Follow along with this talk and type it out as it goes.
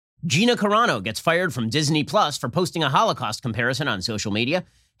Gina Carano gets fired from Disney Plus for posting a Holocaust comparison on social media.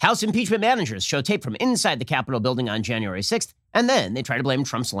 House impeachment managers show tape from inside the Capitol building on January 6th, and then they try to blame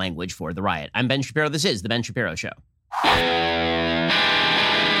Trump's language for the riot. I'm Ben Shapiro. This is The Ben Shapiro Show.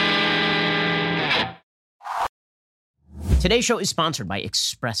 Today's show is sponsored by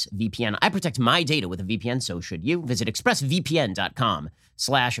ExpressVPN. I protect my data with a VPN, so should you. Visit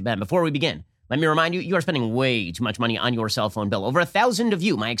expressvpn.com/Ben. Before we begin, let me remind you, you are spending way too much money on your cell phone bill. Over 1,000 of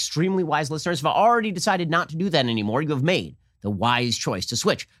you, my extremely wise listeners, have already decided not to do that anymore. You have made the wise choice to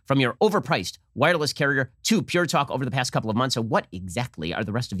switch from your overpriced wireless carrier to Pure Talk over the past couple of months. So what exactly are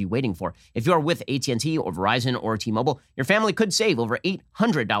the rest of you waiting for? If you are with AT&T or Verizon or T-Mobile, your family could save over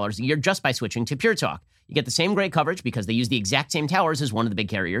 $800 a year just by switching to Pure Talk. You get the same great coverage because they use the exact same towers as one of the big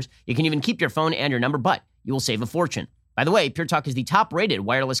carriers. You can even keep your phone and your number, but you will save a fortune. By the way, Pure Talk is the top-rated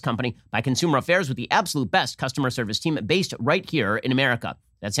wireless company by Consumer Affairs with the absolute best customer service team based right here in America.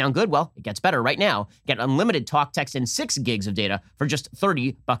 That sound good? Well, it gets better right now. Get unlimited talk, text, and 6 gigs of data for just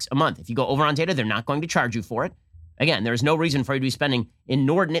 $30 a month. If you go over on data, they're not going to charge you for it. Again, there is no reason for you to be spending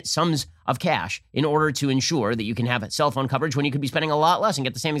inordinate sums of cash in order to ensure that you can have cell phone coverage when you could be spending a lot less and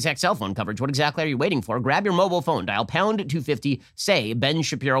get the same exact cell phone coverage. What exactly are you waiting for? Grab your mobile phone, dial pound 250, say Ben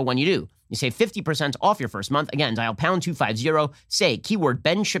Shapiro when you do. You save 50% off your first month. Again, dial pound 250, say keyword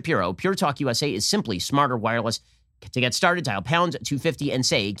Ben Shapiro. Pure Talk USA is simply smarter wireless. To get started, dial pound 250 and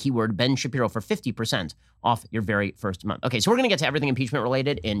say keyword Ben Shapiro for 50% off your very first month. Okay, so we're going to get to everything impeachment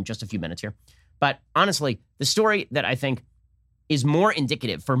related in just a few minutes here. But honestly, the story that I think is more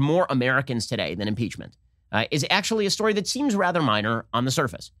indicative for more Americans today than impeachment is actually a story that seems rather minor on the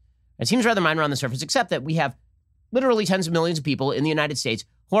surface. It seems rather minor on the surface, except that we have literally tens of millions of people in the United States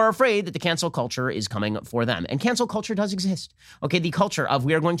who are afraid that the cancel culture is coming for them. And cancel culture does exist. Okay, the culture of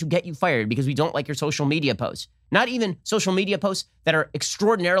we are going to get you fired because we don't like your social media posts. Not even social media posts that are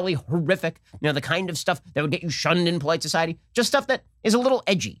extraordinarily horrific, the kind of stuff that would get you shunned in polite society, just stuff that is a little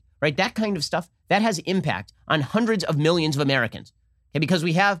edgy, right? That kind of stuff, that has impact on hundreds of millions of Americans. Okay, because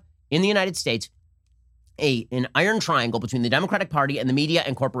we have, in the United States, an iron triangle between the Democratic Party and the media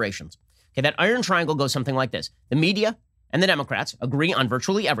and corporations. Okay, that iron triangle goes something like this. The media and the Democrats agree on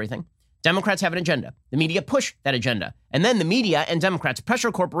virtually everything. Democrats have an agenda. The media push that agenda. And then the media and Democrats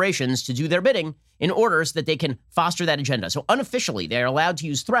pressure corporations to do their bidding in order so that they can foster that agenda. So unofficially, they are allowed to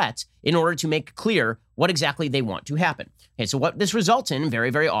use threats in order to make clear what exactly they want to happen. Okay, so what this results in very,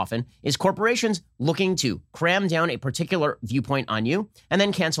 very often is corporations looking to cram down a particular viewpoint on you and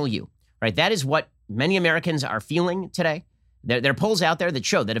then cancel you, right? That is what many Americans are feeling today. There are polls out there that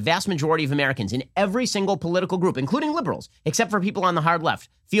show that a vast majority of Americans in every single political group, including liberals, except for people on the hard left,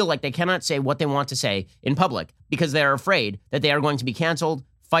 feel like they cannot say what they want to say in public because they're afraid that they are going to be canceled,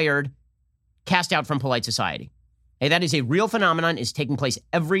 fired, cast out from polite society. Hey, that is a real phenomenon, is taking place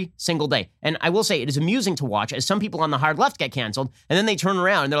every single day. And I will say it is amusing to watch as some people on the hard left get canceled, and then they turn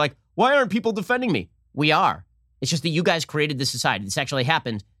around and they're like, why aren't people defending me? We are. It's just that you guys created this society. This actually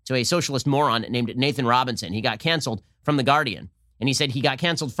happened to a socialist moron named Nathan Robinson. He got canceled from The Guardian. And he said he got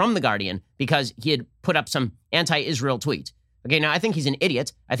canceled from The Guardian because he had put up some anti-Israel tweets. Okay, now I think he's an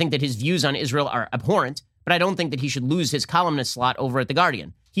idiot. I think that his views on Israel are abhorrent, but I don't think that he should lose his columnist slot over at The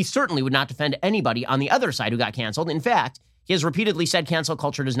Guardian. He certainly would not defend anybody on the other side who got canceled. In fact, he has repeatedly said cancel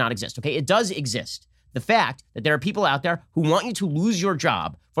culture does not exist. Okay, it does exist. The fact that there are people out there who want you to lose your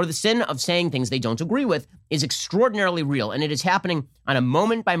job for the sin of saying things they don't agree with is extraordinarily real, and it is happening on a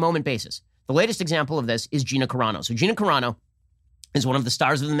moment-by-moment basis. The latest example of this is Gina Carano. So Gina Carano is one of the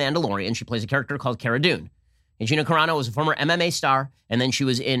stars of The Mandalorian. She plays a character called Cara Dune. And Gina Carano was a former MMA star, and then she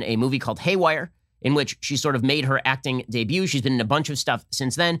was in a movie called Haywire, in which she sort of made her acting debut. She's been in a bunch of stuff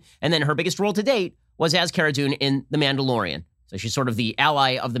since then. And then her biggest role to date was as Cara Dune in The Mandalorian. So she's sort of the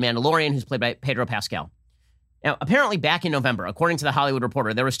ally of The Mandalorian, who's played by Pedro Pascal. Now, apparently back in November, according to The Hollywood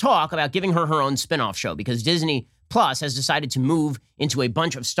Reporter, there was talk about giving her her own spin-off show because Disney Plus has decided to move into a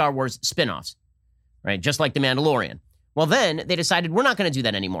bunch of Star Wars spin-offs, right? Just like The Mandalorian. Well, then they decided we're not going to do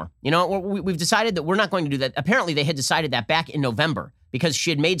that anymore. We've decided that we're not going to do that. Apparently, they had decided that back in November because she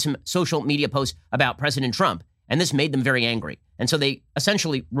had made some social media posts about President Trump, and this made them very angry. And so they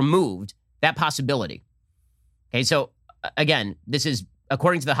essentially removed that possibility. Okay, so again, this is,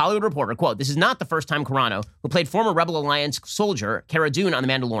 according to The Hollywood Reporter, quote, this is not the first time Carano, who played former Rebel Alliance soldier Cara Dune on The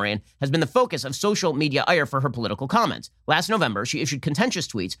Mandalorian, has been the focus of social media ire for her political comments. Last November, she issued contentious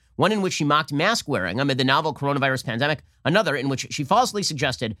tweets, one in which she mocked mask wearing amid the novel coronavirus pandemic, another in which she falsely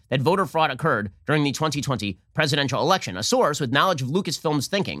suggested that voter fraud occurred during the 2020 presidential election. A source with knowledge of Lucasfilm's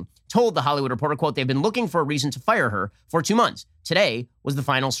thinking told The Hollywood Reporter, quote, they've been looking for a reason to fire her for 2 months. Today was the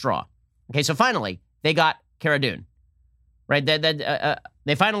final straw. Okay, so finally, they got Cara Dune. right?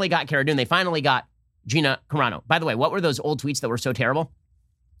 They finally got Cara Dune. They finally got Gina Carano. By the way, what were those old tweets that were so terrible?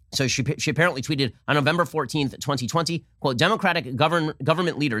 So she apparently tweeted on November 14th, 2020, quote, Democratic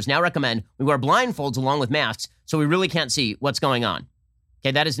government leaders now recommend we wear blindfolds along with masks so we really can't see what's going on.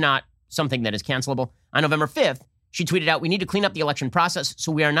 Okay, that is not something that is cancelable. On November 5th, she tweeted out, we need to clean up the election process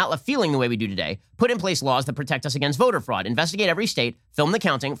so we are not left feeling the way we do today. Put in place laws that protect us against voter fraud. Investigate every state. Film the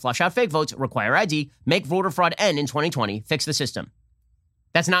counting. Flush out fake votes. Require ID. Make voter fraud end in 2020. Fix the system.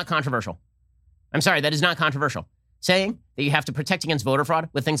 That's not controversial. I'm sorry, that is not controversial. Saying that you have to protect against voter fraud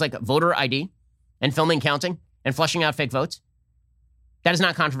with things like voter ID and filming counting and flushing out fake votes, that is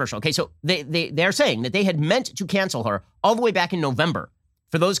not controversial. Okay, so they're saying that they had meant to cancel her all the way back in November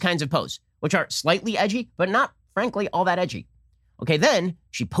for those kinds of posts, which are slightly edgy, but not, frankly, all that edgy. Okay, then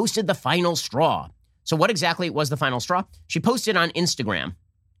she posted the final straw. So what exactly was the final straw? She posted on Instagram.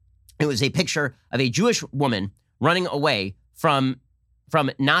 It was a picture of a Jewish woman running away from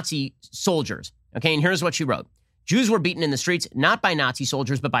Nazi soldiers. Okay, and here's what she wrote. Jews were beaten in the streets, not by Nazi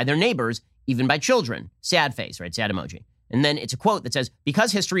soldiers, but by their neighbors, even by children. Sad face, right? Sad emoji. And then it's a quote that says,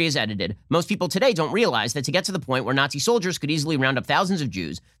 because history is edited, most people today don't realize that to get to the point where Nazi soldiers could easily round up thousands of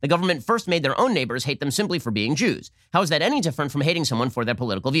Jews, the government first made their own neighbors hate them simply for being Jews. How is that any different from hating someone for their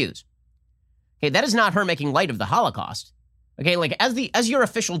political views? Okay, that is not her making light of the Holocaust. Okay, like as your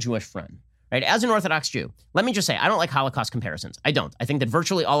official Jewish friend, right? As an Orthodox Jew, let me just say, I don't like Holocaust comparisons. I don't. I think that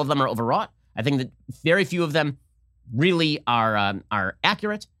virtually all of them are overwrought. I think that very few of them really are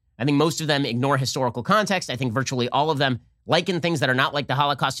accurate. I think most of them ignore historical context. I think virtually all of them liken things that are not like the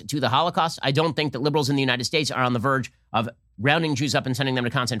Holocaust to the Holocaust. I don't think that liberals in the United States are on the verge of rounding Jews up and sending them to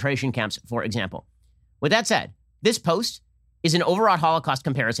concentration camps, for example. With that said, this post is an overwrought Holocaust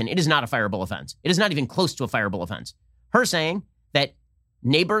comparison. It is not a fireable offense. It is not even close to a fireable offense. Her saying that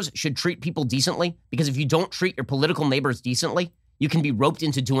neighbors should treat people decently, because if you don't treat your political neighbors decently, you can be roped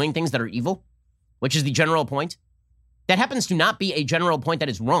into doing things that are evil, which is the general point. That happens to not be a general point that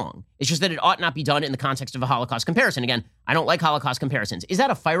is wrong. It's just that it ought not be done in the context of a Holocaust comparison. Again, I don't like Holocaust comparisons. Is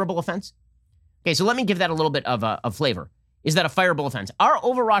that a fireable offense? Okay, so let me give that a little bit of flavor. Is that a fireable offense? Are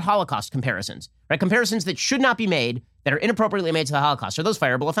overwrought Holocaust comparisons, right? Comparisons that should not be made, that are inappropriately made to the Holocaust, are those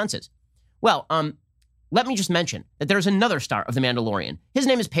fireable offenses? Well, let me just mention that there's another star of The Mandalorian. His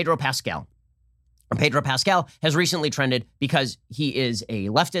name is Pedro Pascal. And Pedro Pascal has recently trended because he is a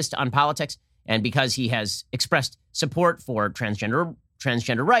leftist on politics and because he has expressed support for transgender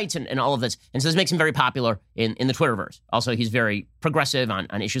rights and all of this. And so this makes him very popular in the Twitterverse. Also, he's very progressive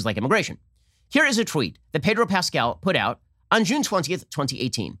on issues like immigration. Here is a tweet that Pedro Pascal put out on June 20th,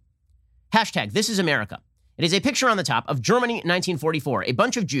 2018. Hashtag, This is America. It is a picture on the top of Germany 1944, a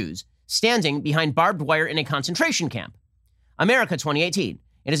bunch of Jews standing behind barbed wire in a concentration camp. America 2018.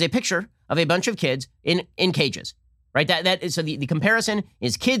 It is a picture of a bunch of kids in cages. Right? That is, so the comparison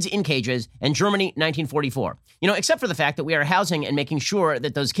is kids in cages and Germany 1944. You know, except for the fact that we are housing and making sure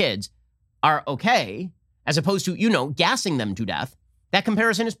that those kids are okay, as opposed to, gassing them to death. That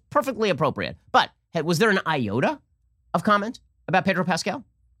comparison is perfectly appropriate. But was there an iota of comment about Pedro Pascal?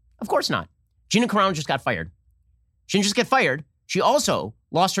 Of course not. Gina Carano just got fired. She didn't just get fired. She also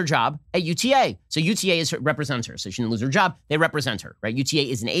lost her job at UTA. So UTA represents her. So she didn't lose her job. They represent her, right? UTA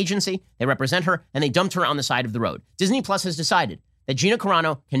is an agency. They represent her, and they dumped her on the side of the road. Disney Plus has decided that Gina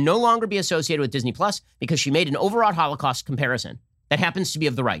Carano can no longer be associated with Disney Plus because she made an overwrought Holocaust comparison that happens to be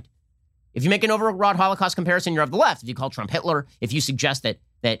of the right. If you make an overwrought Holocaust comparison, you're of the left. If you call Trump Hitler, if you suggest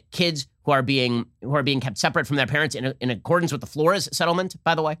that kids who are being kept separate from their parents in accordance with the Flores settlement,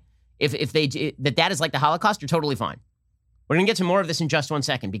 by the way, if that is like the Holocaust, you're totally fine. We're going to get to more of this in just one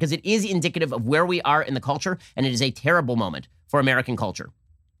second because it is indicative of where we are in the culture, and it is a terrible moment for American culture.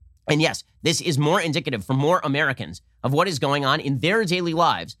 And yes, this is more indicative for more Americans of what is going on in their daily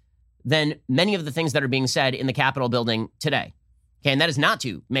lives than many of the things that are being said in the Capitol building today. Okay, and that is not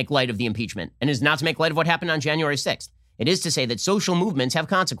to make light of the impeachment, and is not to make light of what happened on January 6th. It is to say that social movements have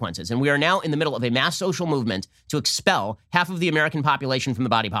consequences, and we are now in the middle of a mass social movement to expel half of the American population from the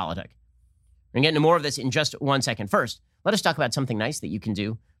body politic. We're going to get into more of this in just one second. First, let us talk about something nice that you can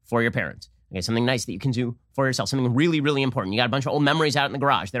do for your parents. Okay, something nice that you can do for yourself. Something really, really important. You got a bunch of old memories out in the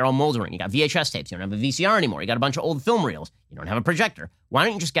garage. They're all moldering. You got VHS tapes. You don't have a VCR anymore. You got a bunch of old film reels. You don't have a projector. Why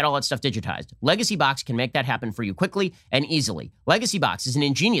don't you just get all that stuff digitized? Legacy Box can make that happen for you quickly and easily. Legacy Box is an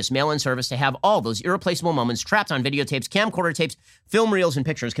ingenious mail-in service to have all those irreplaceable moments trapped on videotapes, camcorder tapes, film reels, and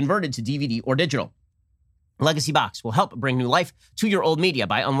pictures converted to DVD or digital. Legacy Box will help bring new life to your old media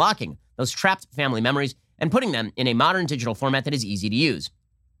by unlocking those trapped family memories and putting them in a modern digital format that is easy to use.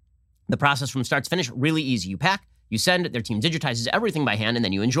 The process from start to finish, really easy. You pack, You send, their team digitizes everything by hand, and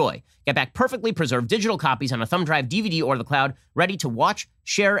then you enjoy. Get back perfectly preserved digital copies on a thumb drive, DVD, or the cloud, ready to watch,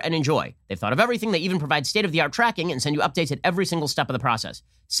 share, and enjoy. They've thought of everything. They even provide state-of-the-art tracking and send you updates at every single step of the process.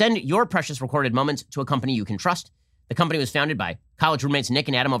 Send your precious recorded moments to a company you can trust. The company was founded by college roommates Nick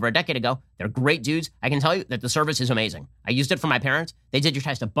and Adam over a decade ago. They're great dudes. I can tell you that the service is amazing. I used it for my parents. They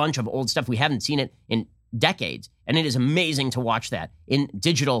digitized a bunch of old stuff. We haven't seen it in decades, and it is amazing to watch that in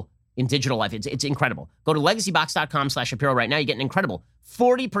digital life. It's incredible. Go to legacybox.com/Shapiro right now. You get an incredible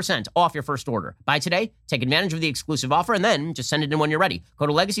 40% off your first order. Buy today, take advantage of the exclusive offer, and then just send it in when you're ready. Go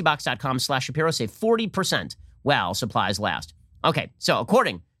to legacybox.com/Shapiro, save 40% while supplies last. Okay, so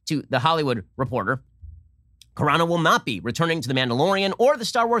according to The Hollywood Reporter, Carano will not be returning to The Mandalorian or the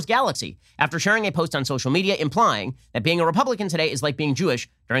Star Wars galaxy after sharing a post on social media implying that being a Republican today is like being Jewish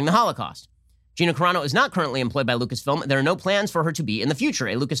during the Holocaust. Gina Carano is not currently employed by Lucasfilm. There are no plans for her to be in the future,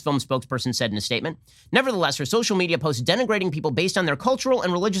 a Lucasfilm spokesperson said in a statement. Nevertheless, her social media posts denigrating people based on their cultural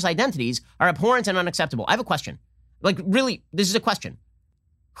and religious identities are abhorrent and unacceptable. I have a question. Really, this is a question.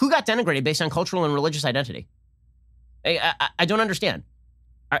 Who got denigrated based on cultural and religious identity? I don't understand.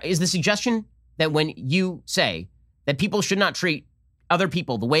 Is the suggestion that when you say that people should not treat other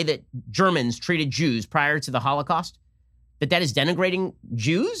people the way that Germans treated Jews prior to the Holocaust, that is denigrating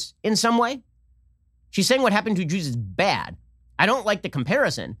Jews in some way? She's saying what happened to Jews is bad. I don't like the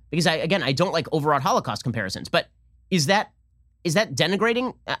comparison because, I don't like overwrought Holocaust comparisons. But is that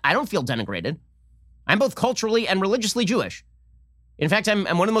denigrating? I don't feel denigrated. I'm both culturally and religiously Jewish. In fact, I'm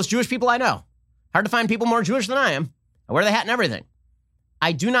one of the most Jewish people I know. Hard to find people more Jewish than I am. I wear the hat and everything.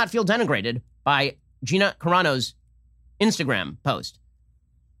 I do not feel denigrated by Gina Carano's Instagram post.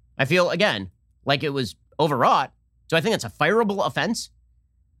 I feel, again, like it was overwrought. So I think it's a fireable offense.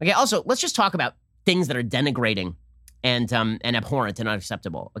 Okay, also, let's just talk about things that are denigrating and abhorrent and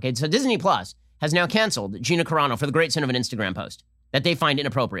unacceptable. Okay, so Disney Plus has now canceled Gina Carano for the great sin of an Instagram post that they find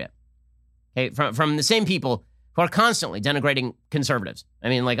inappropriate. Okay, from the same people who are constantly denigrating conservatives. I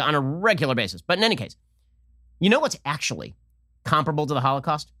mean, like on a regular basis. But in any case, you know what's actually comparable to the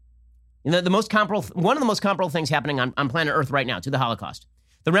Holocaust? You know, one of the most comparable things happening on planet Earth right now to the Holocaust.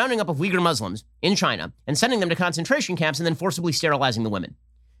 The rounding up of Uyghur Muslims in China and sending them to concentration camps and then forcibly sterilizing the women,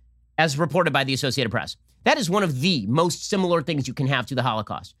 as reported by the Associated Press. That is one of the most similar things you can have to the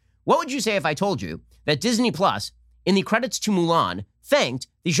Holocaust. What would you say if I told you that Disney Plus, in the credits to Mulan, thanked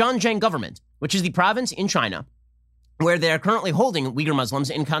the Xinjiang government, which is the province in China where they are currently holding Uyghur Muslims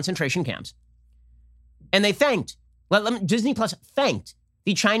in concentration camps? And they thanked, Disney Plus thanked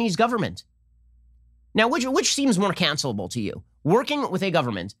the Chinese government. Now, which seems more cancelable to you? Working with a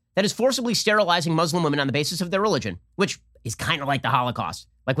government that is forcibly sterilizing Muslim women on the basis of their religion, which is kind of like the Holocaust,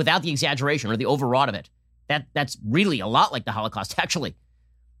 like without the exaggeration or the overwrought of it. That's really a lot like the Holocaust, actually.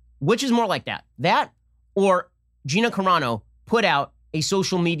 Which is more like that? That or Gina Carano put out a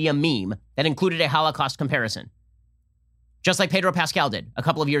social media meme that included a Holocaust comparison, just like Pedro Pascal did a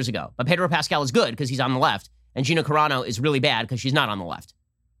couple of years ago. But Pedro Pascal is good because he's on the left, and Gina Carano is really bad because she's not on the left.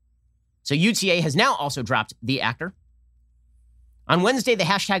 So UTA has now also dropped the actor. On Wednesday, the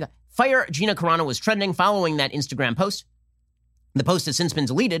hashtag Fire Gina Carano was trending following that Instagram post. The post has since been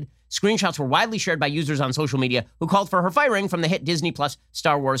deleted. Screenshots were widely shared by users on social media who called for her firing from the hit Disney Plus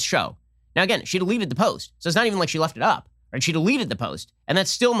Star Wars show. Now, again, she deleted the post, so it's not even like she left it up. Right? She deleted the post, and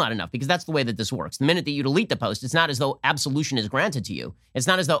that's still not enough because that's the way that this works. The minute that you delete the post, it's not as though absolution is granted to you. It's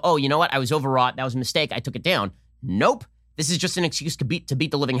not as though, oh, you know what, I was overwrought, that was a mistake, I took it down. Nope. This is just an excuse to beat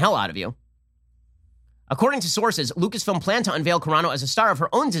the living hell out of you. According to sources, Lucasfilm planned to unveil Carano as a star of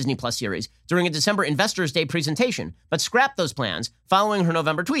her own Disney Plus series during a December Investors' Day presentation, but scrapped those plans following her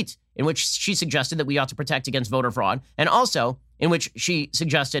November tweet, in which she suggested that we ought to protect against voter fraud, and also in which she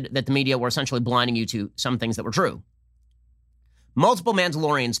suggested that the media were essentially blinding you to some things that were true. Multiple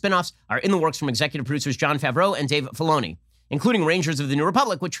Mandalorian spin-offs are in the works from executive producers Jon Favreau and Dave Filoni, including Rangers of the New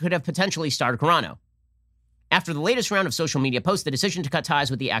Republic, which could have potentially starred Carano. After the latest round of social media posts, the decision to cut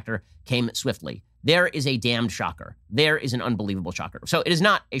ties with the actor came swiftly. There is a damned shocker. There is an unbelievable shocker. So it is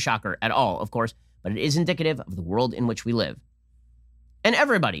not a shocker at all, of course, but it is indicative of the world in which we live. And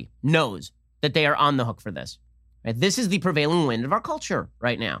everybody knows that they are on the hook for this. Right? This is the prevailing wind of our culture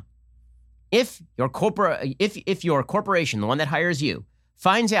right now. If your corporation, the one that hires you,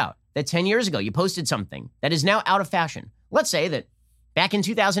 finds out that 10 years ago you posted something that is now out of fashion, let's say that back in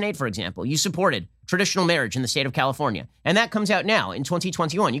 2008, for example, you supported traditional marriage in the state of California, and that comes out now in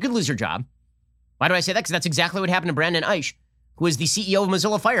 2021, you could lose your job. Why do I say that? Because that's exactly what happened to Brandon Eich, who is the CEO of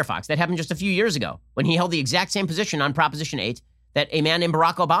Mozilla Firefox. That happened just a few years ago when he held the exact same position on Proposition 8 that a man named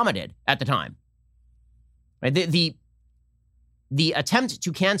Barack Obama did at the time. Right? the attempt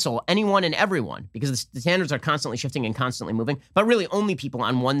to cancel anyone and everyone, because the standards are constantly shifting and constantly moving, but really only people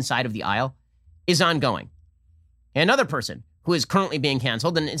on one side of the aisle, is ongoing. Another person who is currently being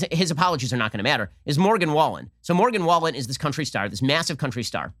canceled, and his apologies are not going to matter, is Morgan Wallen. So Morgan Wallen is this country star, this massive country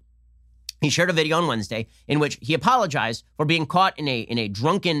star. He shared a video on Wednesday in which he apologized for being caught in a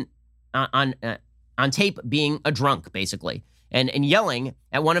drunken, on tape being a drunk, basically, and yelling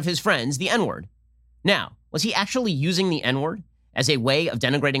at one of his friends the N-word. Now, was he actually using the N-word as a way of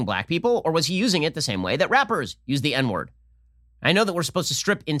denigrating black people, or was he using it the same way that rappers use the N-word? I know that we're supposed to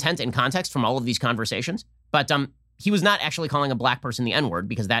strip intent and context from all of these conversations, but he was not actually calling a black person the N-word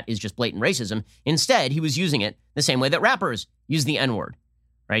because that is just blatant racism. Instead, he was using it the same way that rappers use the N-word,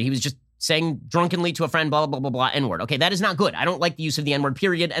 right? He was just saying drunkenly to a friend, blah, blah, blah, blah, N-word. Okay, that is not good. I don't like the use of the N-word,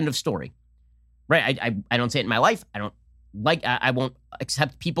 period, end of story. Right? I don't say it in my life. I won't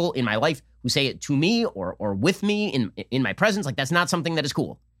accept people in my life who say it to me or with me in my presence. Like, that's not something that is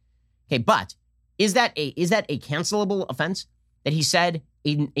cool. Okay, but is that a cancelable offense that he said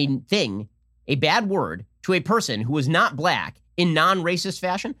a bad word to a person who was not black in non-racist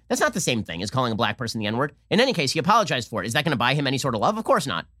fashion? That's not the same thing as calling a black person the N-word. In any case, he apologized for it. Is that going to buy him any sort of love? Of course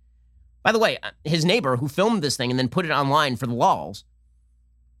not. By the way, his neighbor who filmed this thing and then put it online for the lols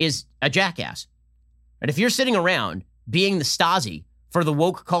is a jackass. Right? If you're sitting around being the Stasi for the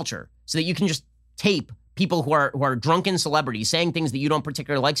woke culture so that you can just tape people who are drunken celebrities saying things that you don't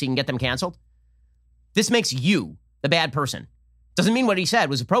particularly like so you can get them canceled, this makes you the bad person. Doesn't mean what he said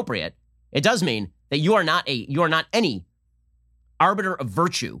was appropriate. It does mean that you are not any arbiter of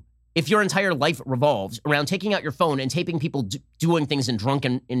virtue if your entire life revolves around taking out your phone and taping people doing things in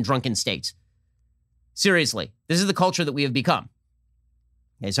drunken states. Seriously, this is the culture that we have become.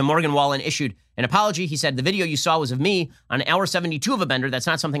 Okay, so Morgan Wallen issued an apology. He said, the video you saw was of me on hour 72 of a bender. That's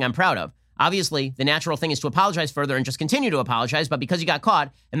not something I'm proud of. Obviously, the natural thing is to apologize further and just continue to apologize, but because he got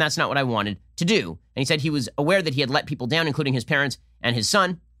caught, and that's not what I wanted to do. And he said he was aware that he had let people down, including his parents and his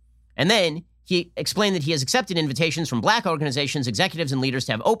son. And then he explained that he has accepted invitations from black organizations, executives, and leaders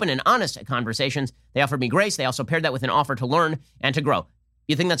to have open and honest conversations. They offered me grace. They also paired that with an offer to learn and to grow.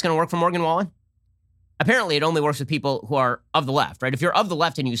 You think that's going to work for Morgan Wallen? Apparently, it only works with people who are of the left, right? If you're of the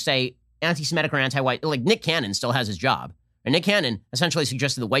left and you say anti-Semitic or anti-white, like Nick Cannon still has his job. And Nick Cannon essentially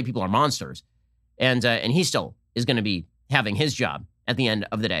suggested that white people are monsters. And he still is going to be having his job at the end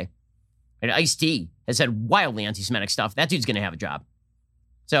of the day. And Ice-T has said wildly anti-Semitic stuff. That dude's going to have a job.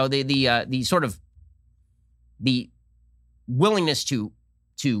 So the sort of the willingness to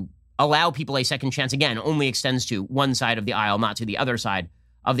allow people a second chance, again, only extends to one side of the aisle, not to the other side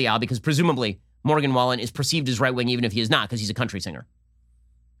of the aisle, because presumably Morgan Wallen is perceived as right-wing even if he is not, because he's a country singer.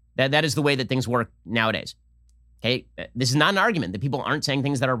 That is the way that things work nowadays. Okay, this is not an argument that people aren't saying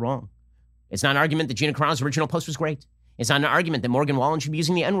things that are wrong. It's not an argument that Gina Carano's original post was great. It's not an argument that Morgan Wallen should be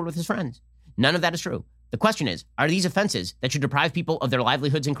using the N-word with his friends. None of that is true. The question is, are these offenses that should deprive people of their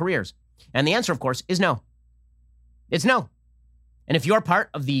livelihoods and careers? And the answer, of course, is no. It's no. And if you're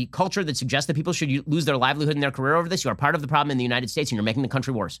part of the culture that suggests that people should lose their livelihood and their career over this, you are part of the problem in the United States, and you're making the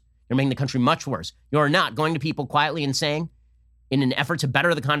country worse. You're making the country much worse. You're not going to people quietly and saying, in an effort to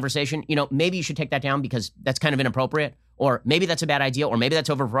better the conversation, maybe you should take that down because that's kind of inappropriate, or maybe that's a bad idea, or maybe that's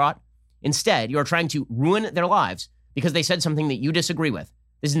overwrought. Instead, you're trying to ruin their lives because they said something that you disagree with.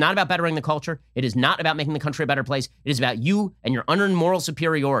 This is not about bettering the culture. It is not about making the country a better place. It is about you and your unearned moral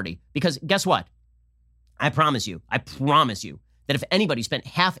superiority. Because guess what? I promise you that if anybody spent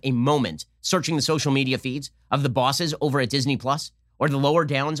half a moment searching the social media feeds of the bosses over at Disney Plus, or the lower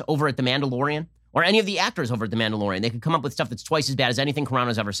downs over at The Mandalorian, or any of the actors over at The Mandalorian, they could come up with stuff that's twice as bad as anything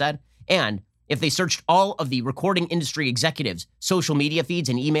Carano's ever said. And if they searched all of the recording industry executives' social media feeds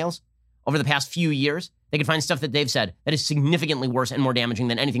and emails over the past few years, they could find stuff that they've said that is significantly worse and more damaging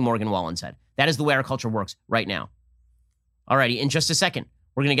than anything Morgan Wallen said. That is the way our culture works right now. Alrighty, in just a second,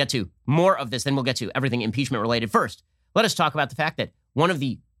 we're going to get to more of this, then we'll get to everything impeachment related. First, let us talk about the fact that one of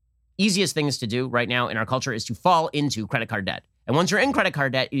the easiest things to do right now in our culture is to fall into credit card debt. And once you're in credit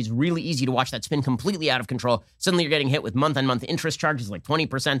card debt, it is really easy to watch that spin completely out of control. Suddenly you're getting hit with month-on-month interest charges like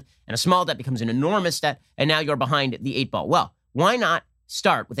 20%, and a small debt becomes an enormous debt, and now you're behind the 8 ball. Well, why not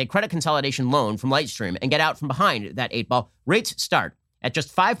start with a credit consolidation loan from Lightstream and get out from behind that 8 ball? Rates start at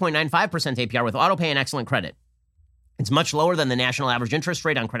just 5.95% APR with autopay and excellent credit. It's much lower than the national average interest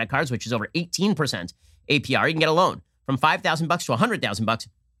rate on credit cards, which is over 18% APR. You can get a loan from $5,000 to $100,000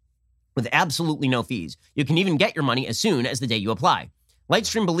 with absolutely no fees. You can even get your money as soon as the day you apply.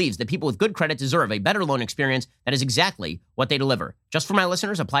 Lightstream believes that people with good credit deserve a better loan experience. That is exactly what they deliver. Just for my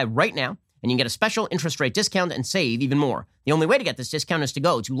listeners, apply right now and you can get a special interest rate discount and save even more. The only way to get this discount is to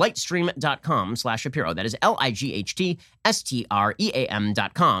go to lightstream.com/Shapiro. That is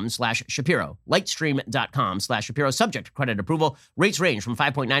LIGHTSTREAM.com/Shapiro. Lightstream.com/Shapiro. Subject to credit approval. Rates range from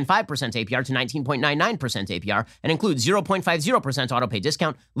 5.95% APR to 19.99% APR and includes 0.50% auto pay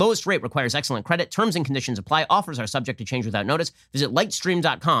discount. Lowest rate requires excellent credit. Terms and conditions apply. Offers are subject to change without notice. Visit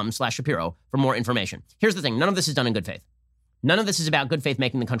lightstream.com/Shapiro for more information. Here's the thing. None of this is done in good faith. None of this is about good faith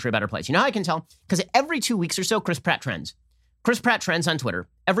making the country a better place. You know how I can tell? Because every 2 weeks or so, Chris Pratt trends. Chris Pratt trends on Twitter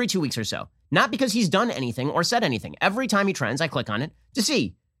every 2 weeks or so. Not because he's done anything or said anything. Every time he trends, I click on it to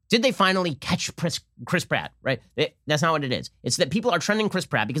see, did they finally catch Chris Pratt, right? That's not what it is. It's that people are trending Chris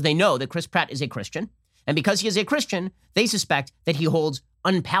Pratt because they know that Chris Pratt is a Christian. And because he is a Christian, they suspect that he holds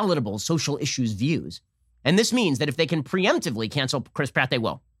unpalatable social issues views. And this means that if they can preemptively cancel Chris Pratt, they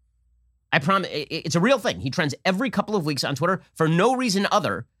will. I promise, it's a real thing. He trends every couple of weeks on Twitter for no reason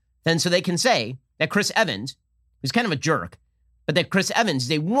other than so they can say that Chris Evans, who's kind of a jerk, but that Chris Evans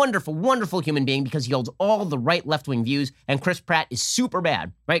is a wonderful, wonderful human being because he holds all the right left-wing views, and Chris Pratt is super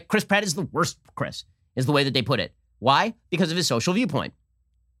bad, right? Chris Pratt is the worst Chris, is the way that they put it. Why? Because of his social viewpoint.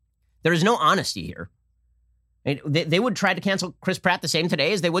 There is no honesty here. They would try to cancel Chris Pratt the same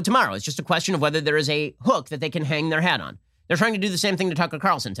today as they would tomorrow. It's just a question of whether there is a hook that they can hang their hat on. They're trying to do the same thing to Tucker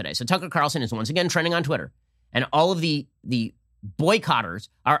Carlson today. So Tucker Carlson is once again trending on Twitter. And all of the boycotters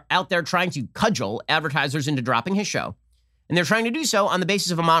are out there trying to cudgel advertisers into dropping his show. And they're trying to do so on the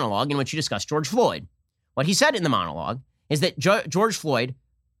basis of a monologue in which he discussed George Floyd. What he said in the monologue is that George Floyd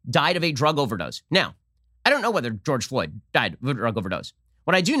died of a drug overdose. Now, I don't know whether George Floyd died of a drug overdose.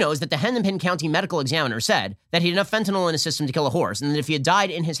 What I do know is that the Hennepin County Medical Examiner said that he had enough fentanyl in his system to kill a horse, and that if he had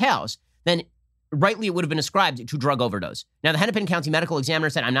died in his house, then rightly it would have been ascribed to drug overdose. Now, the Hennepin County Medical Examiner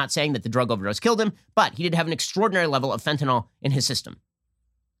said, I'm not saying that the drug overdose killed him, but he did have an extraordinary level of fentanyl in his system.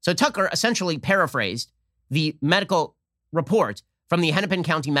 So Tucker essentially paraphrased the medical report from the Hennepin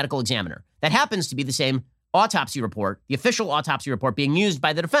County Medical Examiner. That happens to be the same autopsy report, the official autopsy report being used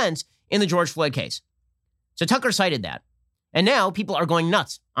by the defense in the George Floyd case. So Tucker cited that. And now people are going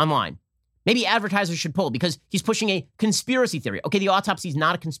nuts online. Maybe advertisers should pull because he's pushing a conspiracy theory. Okay, the autopsy is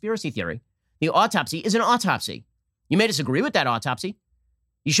not a conspiracy theory. The autopsy is an autopsy. You may disagree with that autopsy.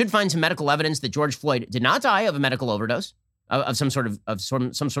 You should find some medical evidence that George Floyd did not die of a medical overdose, of some sort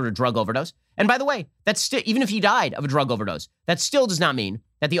of drug overdose. And by the way, that's still, even if he died of a drug overdose, that still does not mean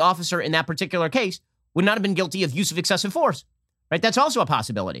that the officer in that particular case would not have been guilty of use of excessive force, right? That's also a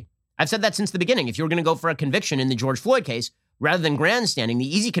possibility. I've said that since the beginning. If you were going to go for a conviction in the George Floyd case, rather than grandstanding,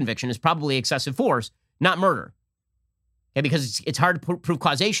 the easy conviction is probably excessive force, not murder. Okay, because it's hard to prove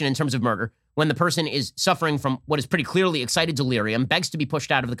causation in terms of murder when the person is suffering from what is pretty clearly excited delirium, begs to be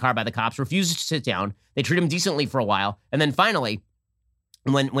pushed out of the car by the cops, refuses to sit down, they treat him decently for a while, and then finally,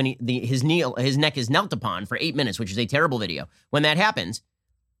 when his neck is knelt upon for 8 minutes, which is a terrible video, when that happens,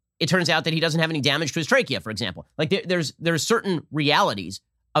 it turns out that he doesn't have any damage to his trachea, for example. Like there's certain realities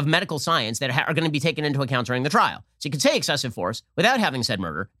of medical science that are going to be taken into account during the trial. So you could say excessive force without having said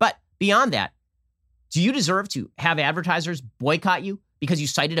murder, but beyond that, do you deserve to have advertisers boycott you because you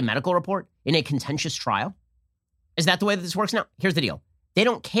cited a medical report in a contentious trial? Is that the way that this works now? Here's the deal. They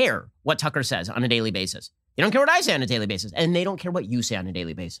don't care what Tucker says on a daily basis. They don't care what I say on a daily basis, and they don't care what you say on a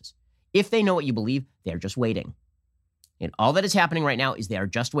daily basis. If they know what you believe, they're just waiting. And all that is happening right now is they are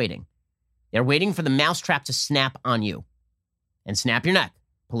just waiting. They're waiting for the mousetrap to snap on you and snap your neck.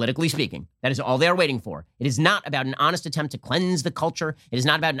 Politically speaking, that is all they are waiting for. It is not about an honest attempt to cleanse the culture. It is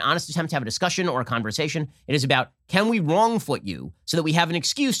not about an honest attempt to have a discussion or a conversation. It is about, can we wrongfoot you so that we have an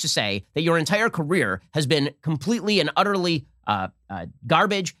excuse to say that your entire career has been completely and utterly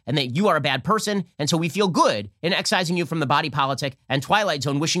garbage and that you are a bad person, and so we feel good in excising you from the body politic and Twilight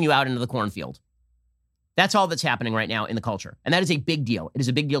Zone wishing you out into the cornfield. That's all that's happening right now in the culture, and that is a big deal. It is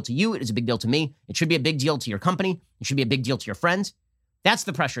a big deal to you. It is a big deal to me. It should be a big deal to your company. It should be a big deal to your friends. That's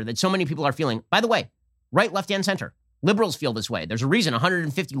the pressure that so many people are feeling. By the way, right, left, and center. Liberals feel this way. There's a reason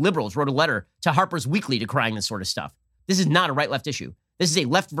 150 liberals wrote a letter to Harper's Weekly decrying this sort of stuff. This is not a right-left issue. This is a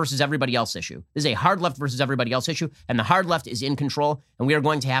left versus everybody else issue. This is a hard left versus everybody else issue, and the hard left is in control, and we are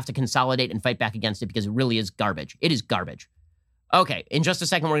going to have to consolidate and fight back against it because it really is garbage. It is garbage. Okay, in just a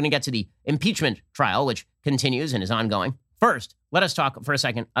second, we're going to get to the impeachment trial, which continues and is ongoing. First, let us talk for a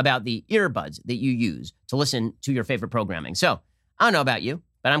second about the earbuds that you use to listen to your favorite programming. So, I don't know about you,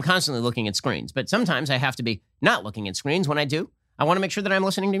 but I'm constantly looking at screens. But sometimes I have to be not looking at screens. When I do, I want to make sure that I'm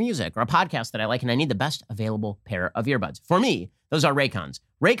listening to music or a podcast that I like, and I need the best available pair of earbuds. For me, those are Raycons.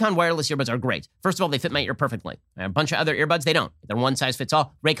 Raycon wireless earbuds are great. First of all, they fit my ear perfectly. I have a bunch of other earbuds, they don't. They're one size fits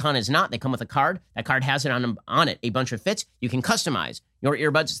all. Raycon is not. They come with a card. That card has it on it a bunch of fits. You can customize your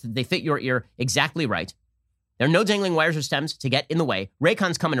earbuds so that they fit your ear exactly right. There are no dangling wires or stems to get in the way.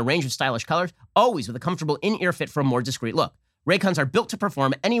 Raycons come in a range of stylish colors, always with a comfortable in-ear fit for a more discreet look. Raycons are built to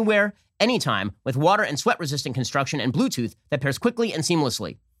perform anywhere, anytime, with water and sweat-resistant construction and Bluetooth that pairs quickly and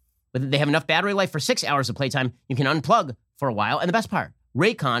seamlessly. They have enough battery life for 6 hours of playtime. You can unplug for a while. And the best part,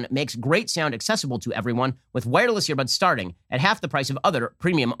 Raycon makes great sound accessible to everyone with wireless earbuds starting at half the price of other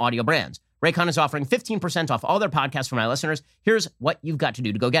premium audio brands. Raycon is offering 15% off all their podcasts for my listeners. Here's what you've got to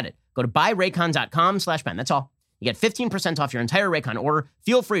do to go get it. Go to buyraycon.com/Ben. That's all. You get 15% off your entire Raycon order.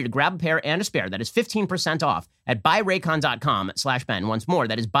 Feel free to grab a pair and a spare. That is 15% off at buyraycon.com/Ben. Once more,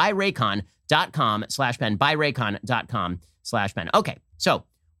 that is buyraycon.com/Ben. Buyraycon.com/Ben. Okay, so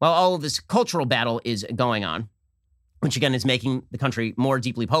while all of this cultural battle is going on, which again is making the country more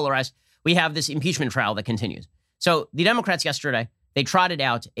deeply polarized, we have this impeachment trial that continues. So the Democrats yesterday, they trotted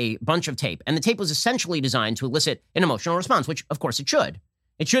out a bunch of tape, and the tape was essentially designed to elicit an emotional response, which of course it should.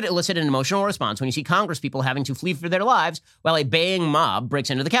 It should elicit an emotional response when you see Congress people having to flee for their lives while a baying mob breaks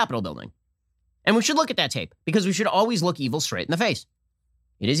into the Capitol building. And we should look at that tape because we should always look evil straight in the face.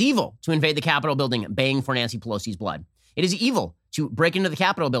 It is evil to invade the Capitol building baying for Nancy Pelosi's blood. It is evil to break into the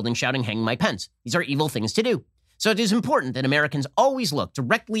Capitol building shouting, "Hang Mike Pence." These are evil things to do. So it is important that Americans always look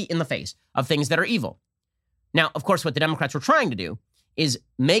directly in the face of things that are evil. Now, of course, what the Democrats were trying to do is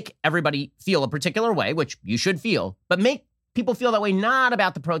make everybody feel a particular way, which you should feel, but make people feel that way not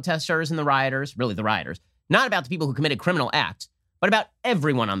about the protesters and the rioters, really the rioters, not about the people who committed criminal acts, but about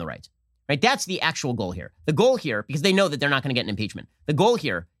everyone on the right. Right? That's the actual goal here. The goal here, because they know that they're not going to get an impeachment, the goal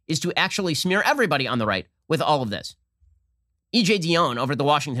here is to actually smear everybody on the right with all of this. E.J. Dionne over at the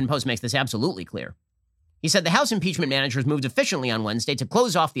Washington Post makes this absolutely clear. He said the House impeachment managers moved efficiently on Wednesday to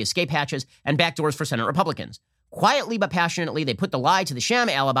close off the escape hatches and backdoors for Senate Republicans. Quietly but passionately, they put the lie to the sham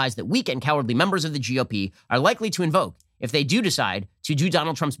alibis that weak and cowardly members of the GOP are likely to invoke if they do decide to do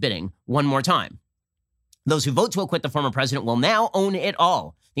Donald Trump's bidding one more time. Those who vote to acquit the former president will now own it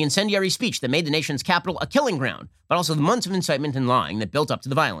all. The incendiary speech that made the nation's capital a killing ground, but also the months of incitement and lying that built up to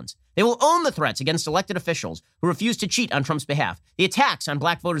the violence. They will own the threats against elected officials who refuse to cheat on Trump's behalf, the attacks on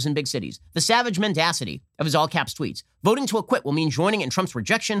black voters in big cities, the savage mendacity of his all-caps tweets. Voting to acquit will mean joining in Trump's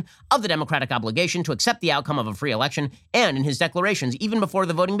rejection of the democratic obligation to accept the outcome of a free election, and in his declarations, even before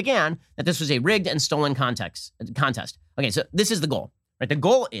the voting began, that this was a rigged and stolen contest. Okay, so this is the goal, right? The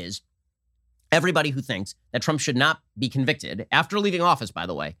goal is everybody who thinks that Trump should not be convicted, after leaving office, by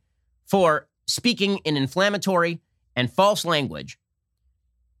the way, for speaking in inflammatory and false language,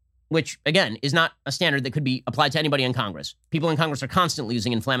 which, again, is not a standard that could be applied to anybody in Congress. People in Congress are constantly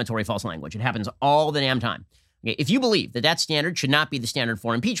using inflammatory false language. It happens all the damn time. Okay, if you believe that that standard should not be the standard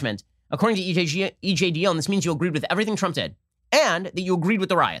for impeachment, according to E.J. Dionne, this means you agreed with everything Trump did and that you agreed with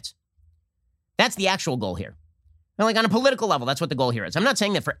the riots. That's the actual goal here. Now, like on a political level, that's what the goal here is. I'm not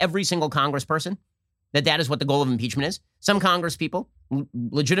saying that for every single congressperson that is what the goal of impeachment is. Some Congress people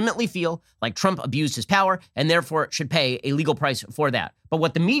legitimately feel like Trump abused his power and therefore should pay a legal price for that. But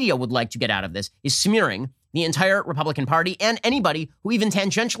what the media would like to get out of this is smearing the entire Republican Party and anybody who even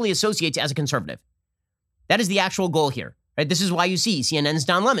tangentially associates as a conservative. That is the actual goal here. Right? This is why you see CNN's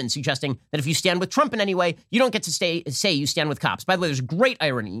Don Lemon suggesting that if you stand with Trump in any way, you don't get to say you stand with cops. By the way, there's great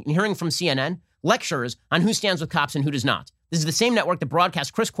irony in hearing from CNN lectures on who stands with cops and who does not. This is the same network that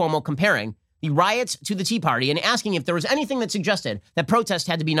broadcast Chris Cuomo comparing the riots to the Tea Party and asking if there was anything that suggested that protests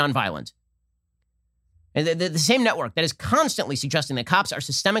had to be nonviolent. And the same network that is constantly suggesting that cops are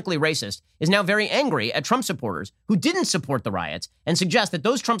systemically racist is now very angry at Trump supporters who didn't support the riots and suggest that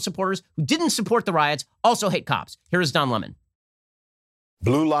those Trump supporters who didn't support the riots also hate cops. Here is Don Lemon.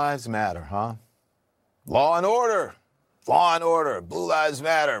 Blue lives matter, huh? Law and order. Law and order. Blue lives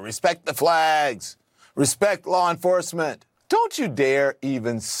matter. Respect the flags. Respect law enforcement. Don't you dare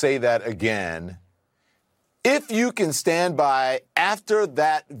even say that again. If you can stand by after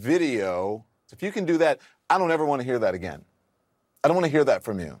that video, if you can do that, I don't ever want to hear that again. I don't want to hear that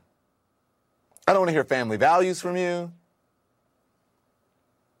from you. I don't want to hear family values from you.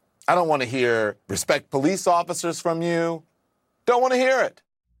 I don't want to hear respect police officers from you. Don't want to hear it.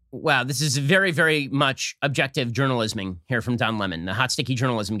 Wow, this is very, very much objective journalism here from Don Lemon. The hot, sticky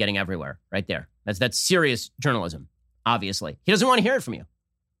journalism getting everywhere right there. That's serious journalism, obviously. He doesn't want to hear it from you.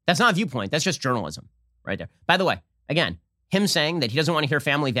 That's not a viewpoint. That's just journalism right there. By the way, again, him saying that he doesn't want to hear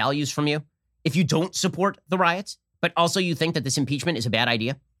family values from you if you don't support the riots, but also you think that this impeachment is a bad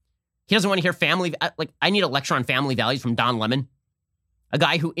idea. He doesn't want to hear family. Like, I need a lecture on family values from Don Lemon, a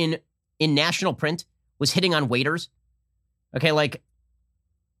guy who in national print was hitting on waiters. Okay, like,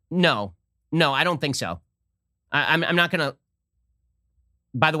 no, I don't think so. I'm not going to.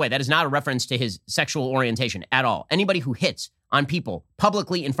 By the way, that is not a reference to his sexual orientation at all. Anybody who hits on people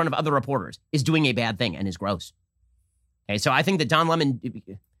publicly in front of other reporters is doing a bad thing and is gross. Okay, so I think that Don Lemon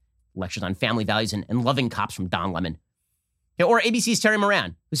lectures on family values and loving cops from Don Lemon. Okay, or ABC's Terry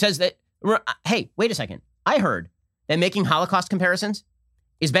Moran, who says that, hey, wait a second. I heard that making Holocaust comparisons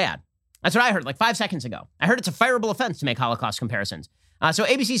is bad. That's what I heard like 5 seconds ago. I heard it's a fireable offense to make Holocaust comparisons. So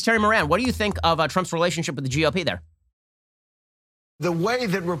ABC's Terry Moran, what do you think of Trump's relationship with the GOP there? The way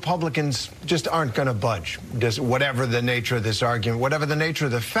that Republicans just aren't going to budge, whatever the nature of this argument, whatever the nature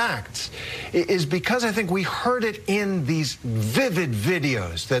of the facts, is because I think we heard it in these vivid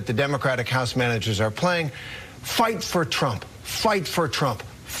videos that the Democratic House managers are playing. Fight for Trump, fight for Trump,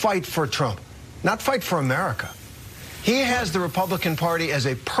 fight for Trump, not fight for America. He has the Republican Party as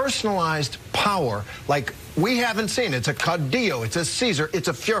a personalized power like we haven't seen. It's a caudillo, it's a Caesar, it's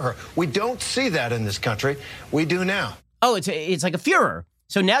a Führer. We don't see that in this country. We do now. Oh, it's like a Führer.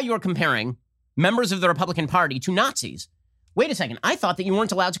 So now you're comparing members of the Republican Party to Nazis. Wait a second. I thought that you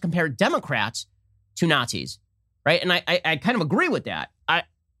weren't allowed to compare Democrats to Nazis, right? And I kind of agree with that.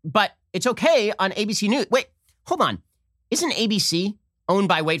 But it's okay on ABC News. Wait, hold on. Isn't ABC owned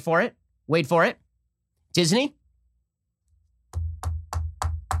by, wait for it, Disney?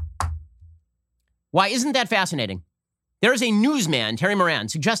 Why isn't that fascinating? There is a newsman, Terry Moran,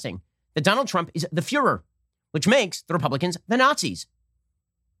 suggesting that Donald Trump is the Führer, which makes the Republicans the Nazis.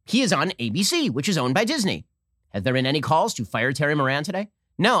 He is on ABC, which is owned by Disney. Have there been any calls to fire Terry Moran today?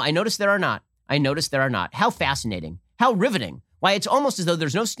 No, I noticed there are not. How fascinating. How riveting. Why, it's almost as though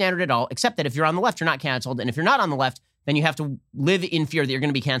there's no standard at all, except that if you're on the left, you're not canceled. And if you're not on the left, then you have to live in fear that you're going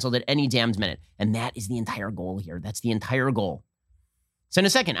to be canceled at any damned minute. And that is the entire goal here. That's the entire goal. So in a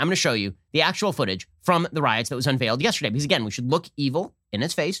second, I'm going to show you the actual footage from the riots that was unveiled yesterday. Because again, we should look evil in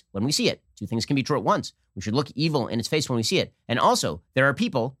its face when we see it. Two things can be true at once. We should look evil in its face when we see it. And also, there are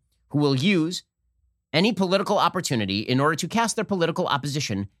people who will use any political opportunity in order to cast their political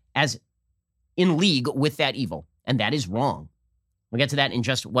opposition as in league with that evil. And that is wrong. We'll get to that in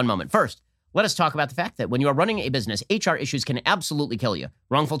just one moment. First, let us talk about the fact that when you are running a business, HR issues can absolutely kill you.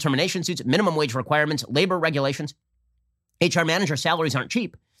 Wrongful termination suits, minimum wage requirements, labor regulations. HR manager salaries aren't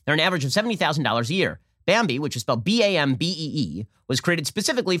cheap. They're an average of $70,000 a year. Bambee, which is spelled B-A-M-B-E-E, was created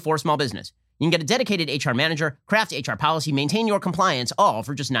specifically for small business. You can get a dedicated HR manager, craft HR policy, maintain your compliance, all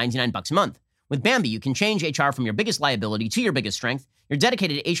for just $99 a month. With Bambee, you can change HR from your biggest liability to your biggest strength. Your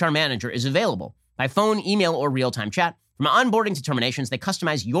dedicated HR manager is available by phone, email, or real-time chat. From onboarding to terminations, they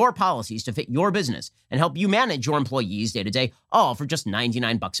customize your policies to fit your business and help you manage your employees day to day, all for just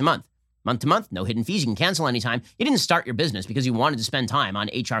 $99 a month. Month to month, no hidden fees. You can cancel anytime. You didn't start your business because you wanted to spend time on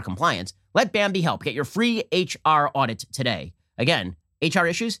HR compliance. Let Bambee help. Get your free HR audit today. Again, HR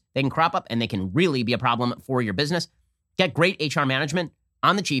issues, they can crop up and they can really be a problem for your business. Get great HR management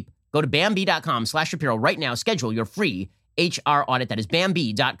on the cheap. Go to Bambee.com/Shapiro right now. Schedule your free HR audit. That is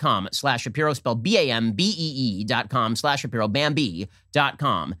Bambee.com/Shapiro, spelled BAMBEE.com/Shapiro,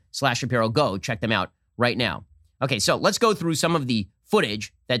 Bambee.com/Shapiro. Go check them out right now. Okay, so let's go through some of the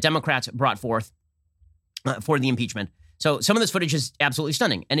footage that Democrats brought forth for the impeachment. So some of this footage is absolutely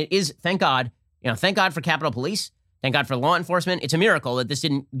stunning. And it is, thank God for Capitol Police. Thank God for law enforcement. It's a miracle that this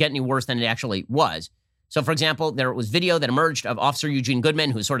didn't get any worse than it actually was. So, for example, there was video that emerged of Officer Eugene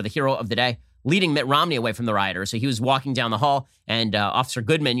Goodman, who's sort of the hero of the day, leading Mitt Romney away from the rioters. So he was walking down the hall, and Officer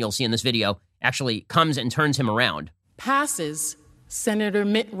Goodman, you'll see in this video, actually comes and turns him around. Passes Senator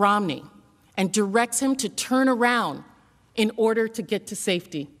Mitt Romney and directs him to turn around in order to get to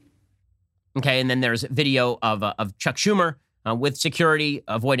safety. Okay, and then there's video of Chuck Schumer with security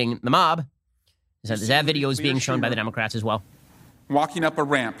avoiding the mob. So that video is being shown by the Democrats as well. Walking up a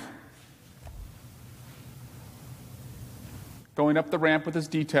ramp. Going up the ramp with his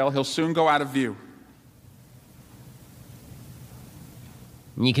detail. He'll soon go out of view.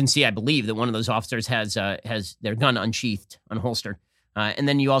 And you can see, I believe, that one of those officers has their gun unsheathed, unholstered. And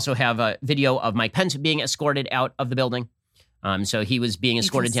then you also have a video of Mike Pence being escorted out of the building. So he was being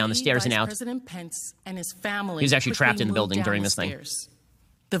escorted down the stairs and out. President Pence and his family. He was actually trapped in the building during this thing.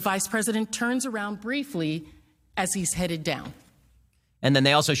 The vice president turns around briefly as he's headed down. And then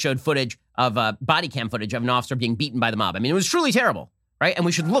they also showed footage of body cam footage of an officer being beaten by the mob. I mean, it was truly terrible, right? And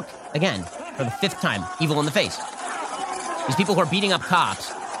we should look, again, for the fifth time, evil in the face. These people who are beating up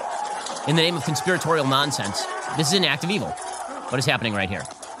cops in the name of conspiratorial nonsense. This is an act of evil. What is happening right here?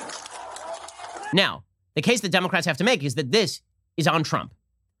 Now, the case that Democrats have to make is that this is on Trump.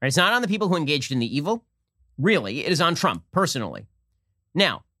 Right? It's not on the people who engaged in the evil. Really, it is on Trump, personally.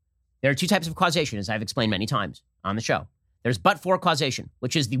 Now, there are two types of causation, as I've explained many times on the show. There's but-for causation,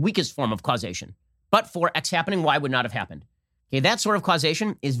 which is the weakest form of causation. But for X happening, Y would not have happened. Okay, that sort of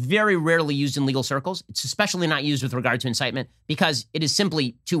causation is very rarely used in legal circles. It's especially not used with regard to incitement because it is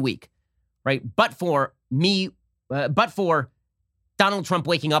simply too weak, right? But for Donald Trump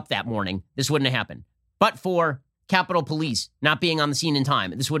waking up that morning, this wouldn't have happened. But for Capitol Police not being on the scene in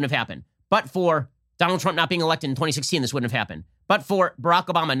time, this wouldn't have happened. But for Donald Trump not being elected in 2016, this wouldn't have happened. But for Barack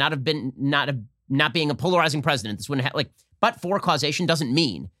Obama not being a polarizing president, this wouldn't have but for causation doesn't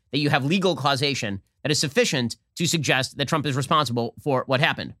mean that you have legal causation that is sufficient to suggest that Trump is responsible for what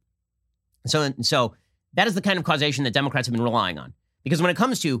happened. So that is the kind of causation that Democrats have been relying on. Because when it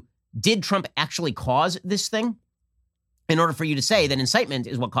comes to, did Trump actually cause this thing? In order for you to say that incitement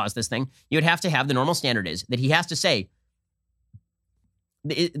is what caused this thing, you would have to have the normal standard is that he has to say,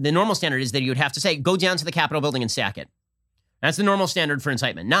 the normal standard is that you would have to say, go down to the Capitol building and sack it. That's the normal standard for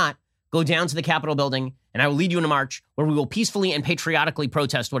incitement, not go down to the Capitol building and I will lead you in a march where we will peacefully and patriotically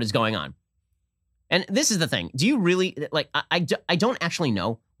protest what is going on. And this is the thing. Do you really, I don't actually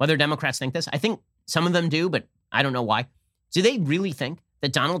know whether Democrats think this. I think some of them do, but I don't know why. Do they really think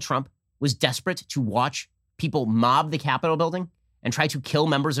that Donald Trump was desperate to watch people mob the Capitol building and try to kill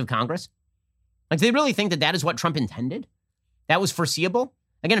members of Congress? Like, they really think that that is what Trump intended? That was foreseeable?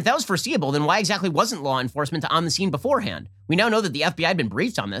 Again, if that was foreseeable, then why exactly wasn't law enforcement on the scene beforehand? We now know that the FBI had been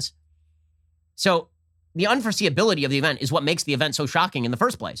briefed on this. So the unforeseeability of the event is what makes the event so shocking in the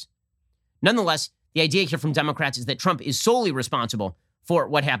first place. Nonetheless, the idea here from Democrats is that Trump is solely responsible for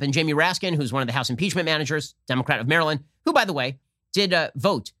what happened. Jamie Raskin, who's one of the House impeachment managers, Democrat of Maryland, who, by the way, did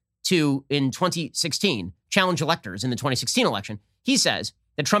vote to, in 2016, challenge electors in the 2016 election. He says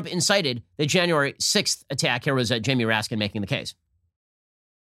that Trump incited the January 6th attack. Here was Jamie Raskin making the case.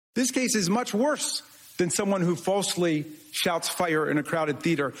 This case is much worse than someone who falsely shouts fire in a crowded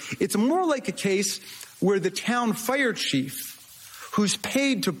theater. It's more like a case where the town fire chief, who's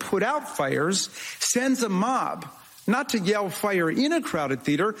paid to put out fires, sends a mob not to yell fire in a crowded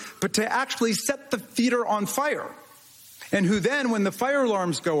theater, but to actually set the theater on fire. And who then, when the fire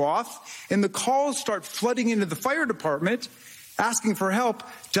alarms go off and the calls start flooding into the fire department, asking for help,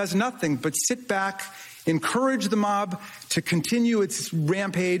 does nothing but sit back, encourage the mob to continue its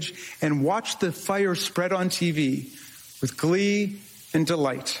rampage, and watch the fire spread on TV with glee and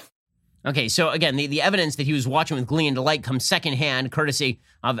delight. Okay, so again, the evidence that he was watching with glee and delight comes secondhand, courtesy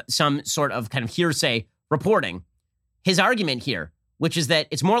of some sort of kind of hearsay reporting. His argument here, which is that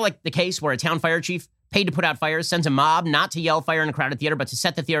it's more like the case where a town fire chief paid to put out fires sends a mob not to yell fire in a crowded theater, but to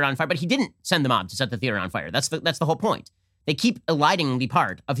set the theater on fire. But he didn't send the mob to set the theater on fire. That's the whole point. They keep eliding the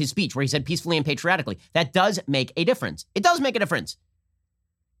part of his speech where he said peacefully and patriotically. That does make a difference. It does make a difference.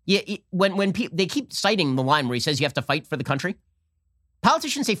 Yeah, they keep citing the line where he says you have to fight for the country.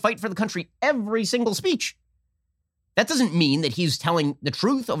 Politicians say fight for the country every single speech. That doesn't mean that he's telling the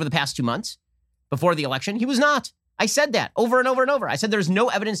truth over the past 2 months before the election. He was not. I said that over and over and over. I said there's no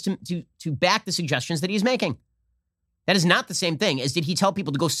evidence to back the suggestions that he's making. That is not the same thing as did he tell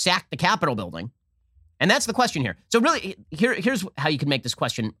people to go sack the Capitol building. And that's the question here. So really, here's how you can make this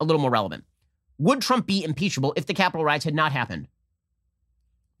question a little more relevant. Would Trump be impeachable if the Capitol riots had not happened?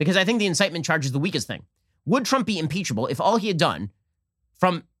 Because I think the incitement charge is the weakest thing. Would Trump be impeachable if all he had done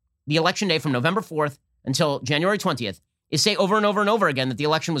from the election day from November 4th until January 20th is say over and over and over again that the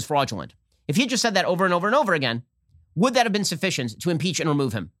election was fraudulent? If he had just said that over and over and over again, would that have been sufficient to impeach and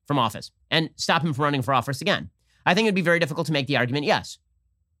remove him from office and stop him from running for office again? I think it'd be very difficult to make the argument yes.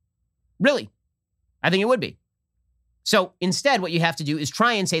 Really, I think it would be. So instead, what you have to do is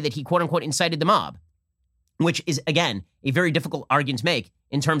try and say that he, quote unquote, incited the mob, which is, again, a very difficult argument to make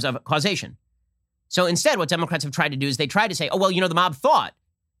in terms of causation. So instead, what Democrats have tried to do is they try to say, oh, well, the mob thought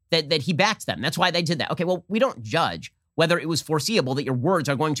that he backed them. That's why they did that. Okay, well, we don't judge whether it was foreseeable that your words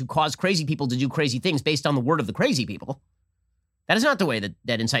are going to cause crazy people to do crazy things based on the word of the crazy people. That is not the way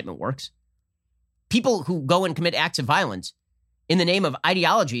that incitement works. People who go and commit acts of violence in the name of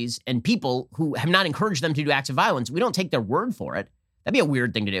ideologies and people who have not encouraged them to do acts of violence, we don't take their word for it. That'd be a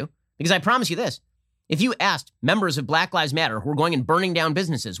weird thing to do. Because I promise you this, if you asked members of Black Lives Matter who were going and burning down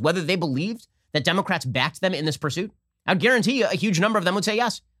businesses whether they believed that Democrats backed them in this pursuit, I'd guarantee you a huge number of them would say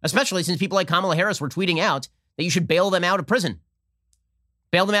yes, especially since people like Kamala Harris were tweeting out that you should bail them out of prison,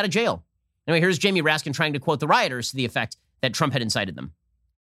 bail them out of jail. Anyway, here's Jamie Raskin trying to quote the rioters to the effect that Trump had incited them.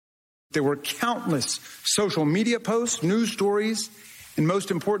 There were countless social media posts, news stories, and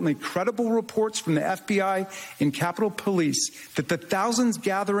most importantly, credible reports from the FBI and Capitol Police that the thousands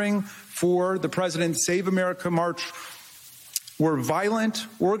gathering for the President's Save America March were violent,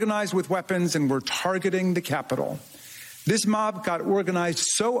 organized with weapons, and were targeting the Capitol. This mob got organized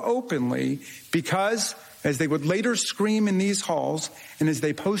so openly because as they would later scream in these halls and as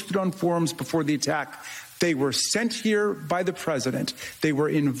they posted on forums before the attack, they were sent here by the president. They were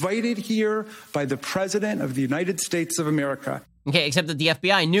invited here by the president of the United States of America. Okay, except that the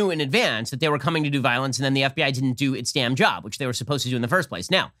FBI knew in advance that they were coming to do violence, and then the FBI didn't do its damn job, which they were supposed to do in the first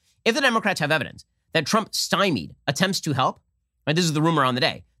place. Now, if the Democrats have evidence that Trump stymied attempts to help, right, this is the rumor on the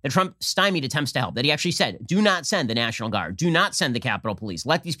day, that Trump stymied attempts to help, that he actually said, do not send the National Guard, do not send the Capitol Police,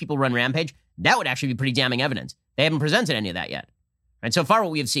 let these people run rampage, that would actually be pretty damning evidence. They haven't presented any of that yet. Right? So far,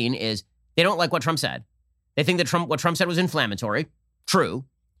 what we have seen is they don't like what Trump said. They think that what Trump said was inflammatory. True.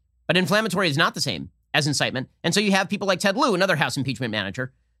 But inflammatory is not the same as incitement. And so you have people like Ted Lieu, another House impeachment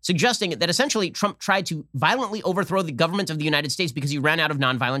manager, suggesting that essentially Trump tried to violently overthrow the government of the United States because he ran out of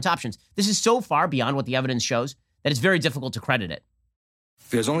nonviolent options. This is so far beyond what the evidence shows that it's very difficult to credit it.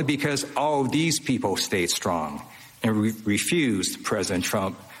 It was only because all of these people stayed strong and refused President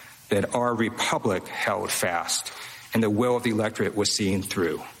Trump that our republic held fast and the will of the electorate was seen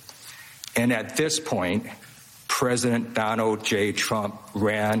through. And at this point, President Donald J. Trump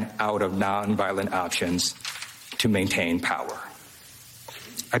ran out of nonviolent options to maintain power.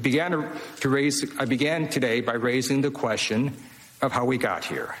 I began today by raising the question of how we got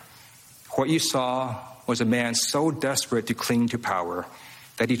here. What you saw was a man so desperate to cling to power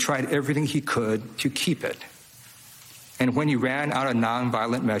that he tried everything he could to keep it. And when he ran out of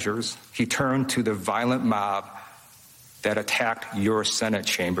nonviolent measures, he turned to the violent mob that attacked your Senate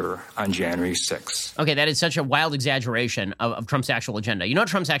chamber on January 6th. Okay, that is such a wild exaggeration of Trump's actual agenda. You know what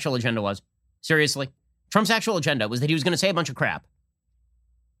Trump's actual agenda was? Seriously? Trump's actual agenda was that he was going to say a bunch of crap.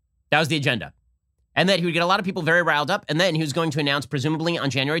 That was the agenda. And that he would get a lot of people very riled up, and then he was going to announce, presumably on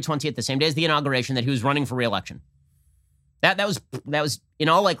January 20th, the same day as the inauguration, that he was running for re-election. That was in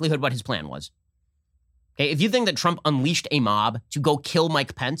all likelihood what his plan was. Okay, if you think that Trump unleashed a mob to go kill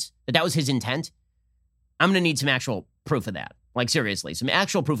Mike Pence, that was his intent, I'm going to need some actual proof of that. Like, seriously, some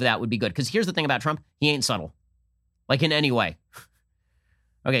actual proof of that would be good. Because here's the thing about Trump. He ain't subtle. Like, in any way.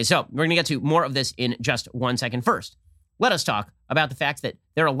 Okay, so we're going to get to more of this in just 1 second. First, let us talk about the fact that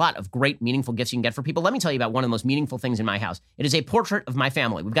there are a lot of great, meaningful gifts you can get for people. Let me tell you about one of the most meaningful things in my house. It is a portrait of my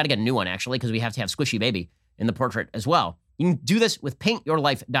family. We've got to get a new one, actually, because we have to have Squishy Baby in the portrait as well. You can do this with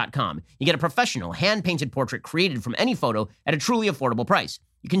paintyourlife.com. You get a professional, hand-painted portrait created from any photo at a truly affordable price.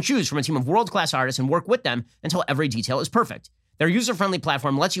 You can choose from a team of world-class artists and work with them until every detail is perfect. Their user-friendly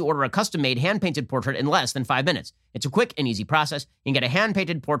platform lets you order a custom-made, hand-painted portrait in less than 5 minutes. It's a quick and easy process. You can get a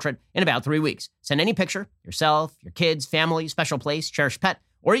hand-painted portrait in about 3 weeks. Send any picture, yourself, your kids, family, special place, cherished pet,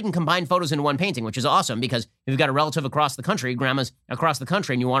 or you can combine photos into one painting, which is awesome because if you've got a relative across the country, grandma's across the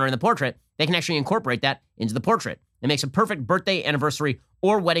country, and you want her in the portrait, they can actually incorporate that into the portrait. It makes a perfect birthday, anniversary,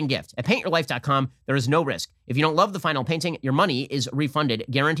 or wedding gift. At paintyourlife.com, there is no risk. If you don't love the final painting, your money is refunded,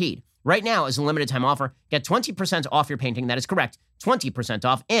 guaranteed. Right now, as a limited time offer, get 20% off your painting. That is correct. 20%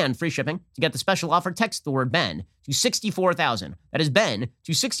 off and free shipping. To get the special offer, text the word Ben to 64,000. That is Ben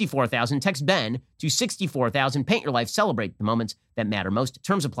to 64,000. Text Ben to 64,000. Paint Your Life. Celebrate the moments that matter most.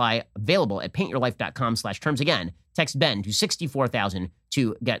 Terms apply. Available at paintyourlife.com/terms. Again, text Ben to 64,000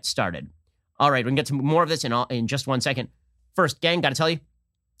 to get started. All right, we can get to more of this in just 1 second. First, gang, got to tell you,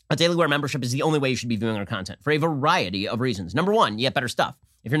 a Daily Wire membership is the only way you should be viewing our content for a variety of reasons. Number one, you get better stuff.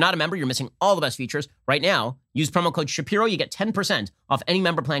 If you're not a member, you're missing all the best features. Right now, use promo code Shapiro. You get 10% off any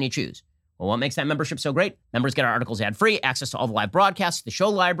member plan you choose. Well, what makes that membership so great? Members get our articles ad-free, access to all the live broadcasts, the show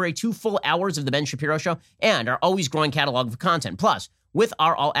library, 2 full hours of The Ben Shapiro Show, and our always growing catalog of content. Plus, with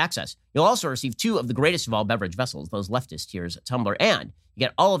our All Access, you'll also receive 2 of the greatest of all beverage vessels, those leftist tiers, Tumblr, and you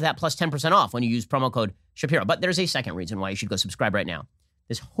get all of that plus 10% off when you use promo code Shapiro. But there's a second reason why you should go subscribe right now.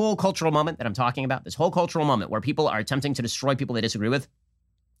 This whole cultural moment that I'm talking about, this whole cultural moment where people are attempting to destroy people they disagree with,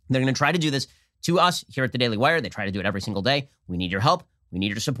 they're going to try to do this to us here at the Daily Wire. They try to do it every single day. We need your help. We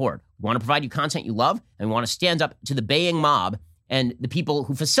need your support. We want to provide you content you love, and we want to stand up to the baying mob and the people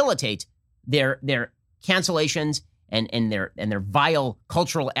who facilitate their cancellations and their vile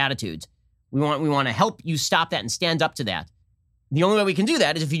cultural attitudes. We want to help you stop that and stand up to that. The only way we can do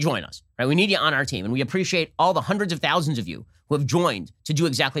that is if you join us, right? We need you on our team, and we appreciate all the hundreds of thousands of you who have joined to do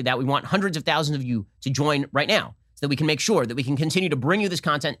exactly that. We want hundreds of thousands of you to join right now so that we can make sure that we can continue to bring you this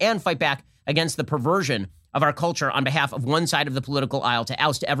content and fight back against the perversion of our culture on behalf of one side of the political aisle to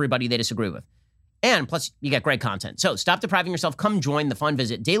oust everybody they disagree with. And plus, you get great content. So stop depriving yourself. Come join the fun.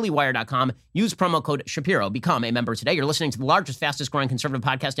 Visit dailywire.com. Use promo code Shapiro. Become a member today. You're listening to the largest, fastest growing conservative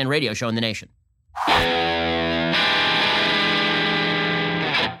podcast and radio show in the nation.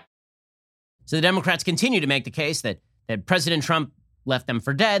 So the Democrats continue to make the case that President Trump left them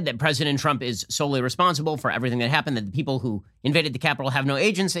for dead, that President Trump is solely responsible for everything that happened, that the people who invaded the Capitol have no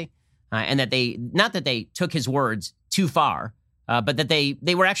agency. and that not that they took his words too far, but that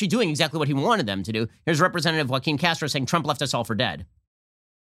they were actually doing exactly what he wanted them to do. Here's Representative Joaquin Castro saying Trump left us all for dead.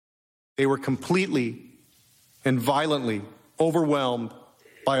 They were completely and violently overwhelmed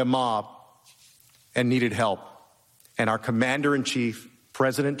by a mob and needed help. And our commander-in-chief,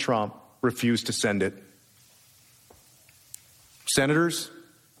 President Trump, refused to send it. Senators,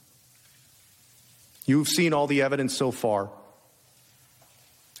 you've seen all the evidence so far,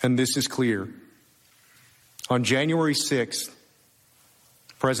 and this is clear. On January 6th,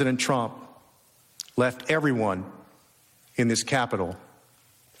 President Trump left everyone in this Capitol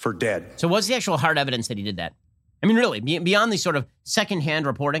for dead. So what's the actual hard evidence that he did that? I mean, really, beyond the sort of secondhand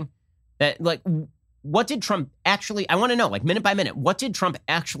reporting, that, like, what did Trump actually, I want to know, like, minute by minute, what did Trump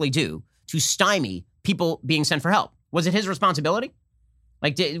actually do to stymie people being sent for help? Was it his responsibility?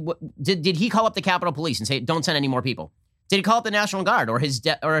 Like, did he call up the Capitol Police and say, don't send any more people? Did he call up the National Guard or his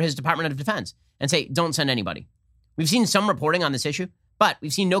Department of Defense and say, don't send anybody? We've seen some reporting on this issue, but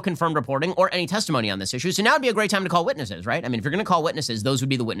we've seen no confirmed reporting or any testimony on this issue. So now would be a great time to call witnesses, right? I mean, if you're going to call witnesses, those would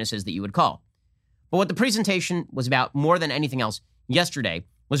be the witnesses that you would call. But what the presentation was about more than anything else yesterday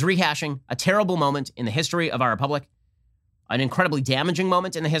was rehashing a terrible moment in the history of our republic, an incredibly damaging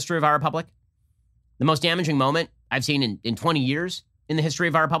moment in the history of our republic, the most damaging moment I've seen in 20 years in the history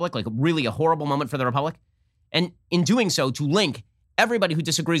of our republic, like really a horrible moment for the republic. And in doing so, to link everybody who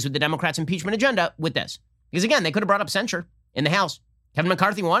disagrees with the Democrats' impeachment agenda with this. Because again, they could have brought up censure in the House. Kevin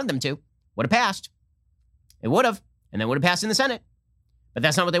McCarthy wanted them to. Would have passed. It would have. And then would have passed in the Senate. But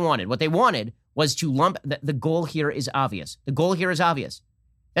that's not what they wanted. What they wanted was to lump, the goal here is obvious. The goal here is obvious.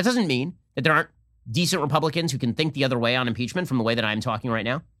 That doesn't mean that there aren't decent Republicans who can think the other way on impeachment from the way that I'm talking right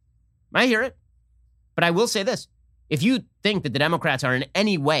now. I hear it. But I will say this. If you think that the Democrats are in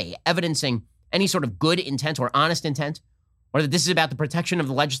any way evidencing any sort of good intent or honest intent, or that this is about the protection of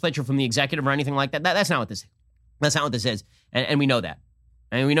the legislature from the executive or anything like that, that's not what this is. That's not what this is. And we know that.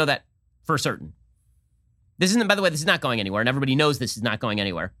 And we know that for certain. This isn't, by the way, this is not going anywhere, and everybody knows this is not going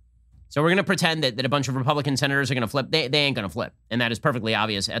anywhere. So we're going to pretend that a bunch of Republican senators are going to flip. They ain't going to flip, and that is perfectly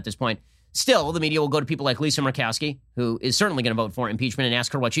obvious at this point. Still, the media will go to people like Lisa Murkowski, who is certainly going to vote for impeachment, and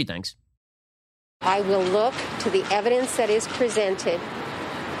ask her what she thinks. I will look to the evidence that is presented.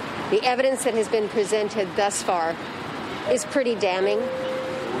 The evidence that has been presented thus far is pretty damning.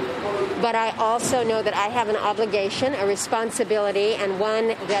 But I also know that I have an obligation, a responsibility, and one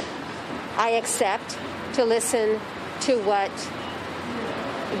that I accept to listen to what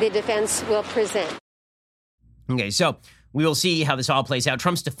the defense will present. Okay, so we will see how this all plays out.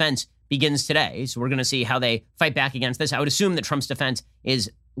 Trump's defense begins today, so we're going to see how they fight back against this. I would assume that Trump's defense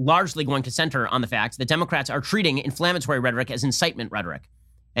is largely going to center on the fact that Democrats are treating inflammatory rhetoric as incitement rhetoric.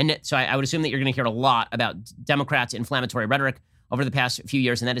 And so I would assume that you're going to hear a lot about Democrats' inflammatory rhetoric over the past few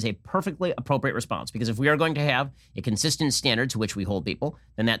years, and that is a perfectly appropriate response, because if we are going to have a consistent standard to which we hold people,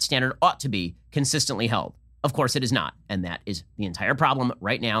 then that standard ought to be consistently held. Of course, it is not, and that is the entire problem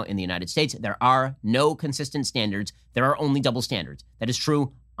right now in the United States. There are no consistent standards. There are only double standards. That is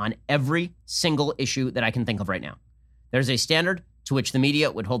true on every single issue that I can think of right now. There's a standard to which the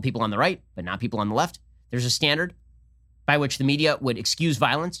media would hold people on the right, but not people on the left. There's a standard by which the media would excuse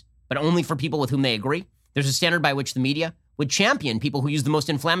violence, but only for people with whom they agree. There's a standard by which the media would champion people who use the most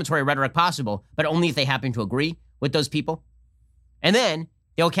inflammatory rhetoric possible, but only if they happen to agree with those people. And then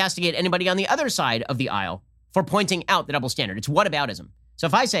they'll castigate anybody on the other side of the aisle for pointing out the double standard. It's whataboutism. So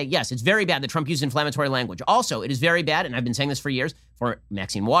if I say, yes, it's very bad that Trump used inflammatory language. Also, it is very bad, and I've been saying this for years, for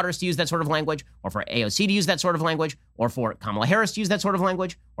Maxine Waters to use that sort of language, or for AOC to use that sort of language, or for Kamala Harris to use that sort of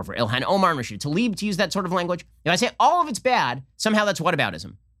language, or for Ilhan Omar and Rashida Tlaib to use that sort of language. If I say all of it's bad, somehow that's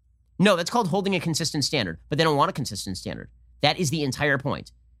whataboutism. No, that's called holding a consistent standard, but they don't want a consistent standard. That is the entire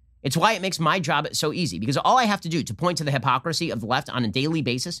point. It's why it makes my job so easy, because all I have to do to point to the hypocrisy of the left on a daily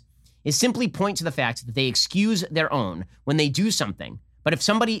basis is simply point to the fact that they excuse their own when they do something. But if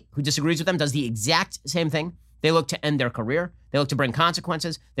somebody who disagrees with them does the exact same thing, they look to end their career, they look to bring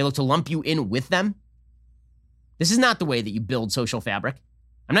consequences, they look to lump you in with them. This is not the way that you build social fabric.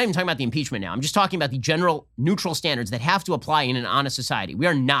 I'm not even talking about the impeachment now. I'm just talking about the general neutral standards that have to apply in an honest society. We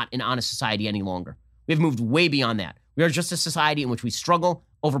are not an honest society any longer. We have moved way beyond that. We are just a society in which we struggle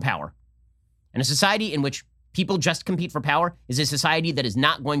over power. And a society in which people just compete for power is a society that is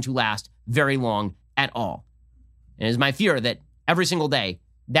not going to last very long at all. And it is my fear that every single day,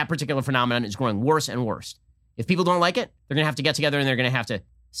 that particular phenomenon is growing worse and worse. If people don't like it, they're going to have to get together and they're going to have to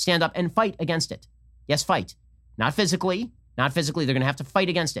stand up and fight against it. Yes, fight. Not physically. Not physically. They're going to have to fight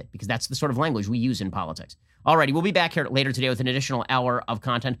against it because that's the sort of language we use in politics. Alrighty, we'll be back here later today with an additional hour of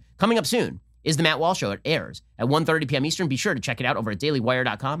content. Coming up soon, is The Matt Walsh Show. It airs at 1:30 p.m. Eastern. Be sure to check it out over at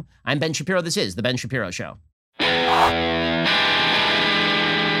dailywire.com. I'm Ben Shapiro. This is The Ben Shapiro Show.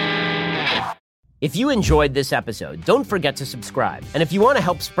 If you enjoyed this episode, don't forget to subscribe. And if you want to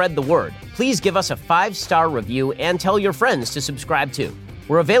help spread the word, please give us a 5-star review and tell your friends to subscribe too.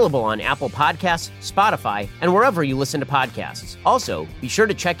 We're available on Apple Podcasts, Spotify, and wherever you listen to podcasts. Also, be sure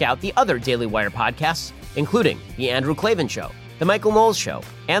to check out the other Daily Wire podcasts, including The Andrew Klavan Show, The Michael Knowles Show,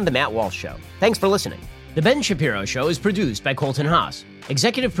 and The Matt Walsh Show. Thanks for listening. The Ben Shapiro Show is produced by Colton Haas.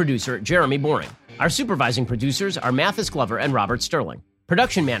 Executive producer, Jeremy Boring. Our supervising producers are Mathis Glover and Robert Sterling.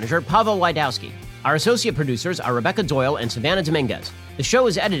 Production manager, Pavel Wydowski. Our associate producers are Rebecca Doyle and Savannah Dominguez. The show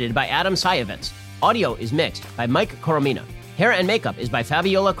is edited by Adam Sayevitz. Audio is mixed by Mike Coromina. Hair and makeup is by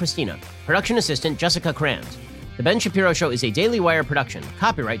Fabiola Cristina. Production assistant, Jessica Kranz. The Ben Shapiro Show is a Daily Wire production.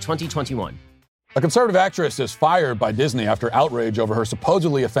 Copyright 2021. A conservative actress is fired by Disney after outrage over her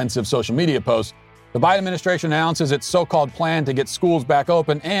supposedly offensive social media posts. The Biden administration announces its so-called plan to get schools back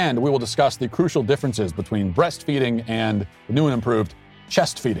open, and we will discuss the crucial differences between breastfeeding and the new and improved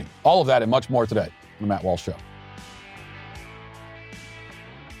chest feeding. All of that and much more today on The Matt Walsh Show.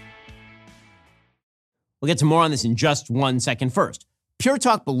 We'll get to more on this in just 1 second. First, Pure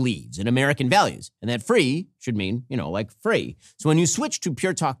Talk believes in American values, and that free should mean, like free. So when you switch to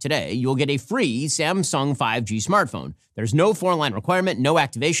Pure Talk today, you'll get a free Samsung 5G smartphone. There's no foreign-line requirement, no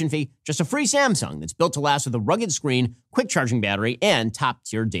activation fee, just a free Samsung that's built to last with a rugged screen, quick charging battery, and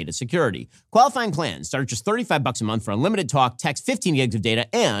top-tier data security. Qualifying plans start at just $35 a month for unlimited talk, text, 15 gigs of data,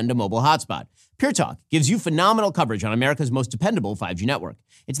 and a mobile hotspot. Pure Talk gives you phenomenal coverage on America's most dependable 5G network.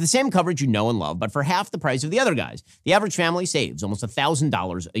 It's the same coverage you know and love, but for half the price of the other guys. The average family saves almost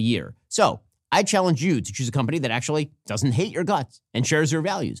 $1,000 a year. So I challenge you to choose a company that actually doesn't hate your guts and shares your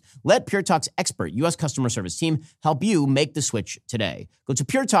values. Let Pure Talk's expert U.S. customer service team help you make the switch today. Go to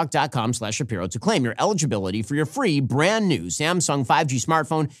puretalk.com/Shapiro to claim your eligibility for your free brand new Samsung 5G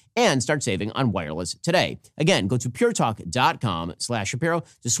smartphone and start saving on wireless today. Again, go to puretalk.com/Shapiro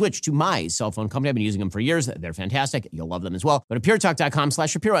to switch to my cell phone company. I've been using them for years. They're fantastic. You'll love them as well. Go to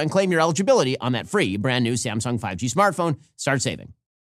puretalk.com/Shapiro and claim your eligibility on that free brand new Samsung 5G smartphone. Start saving.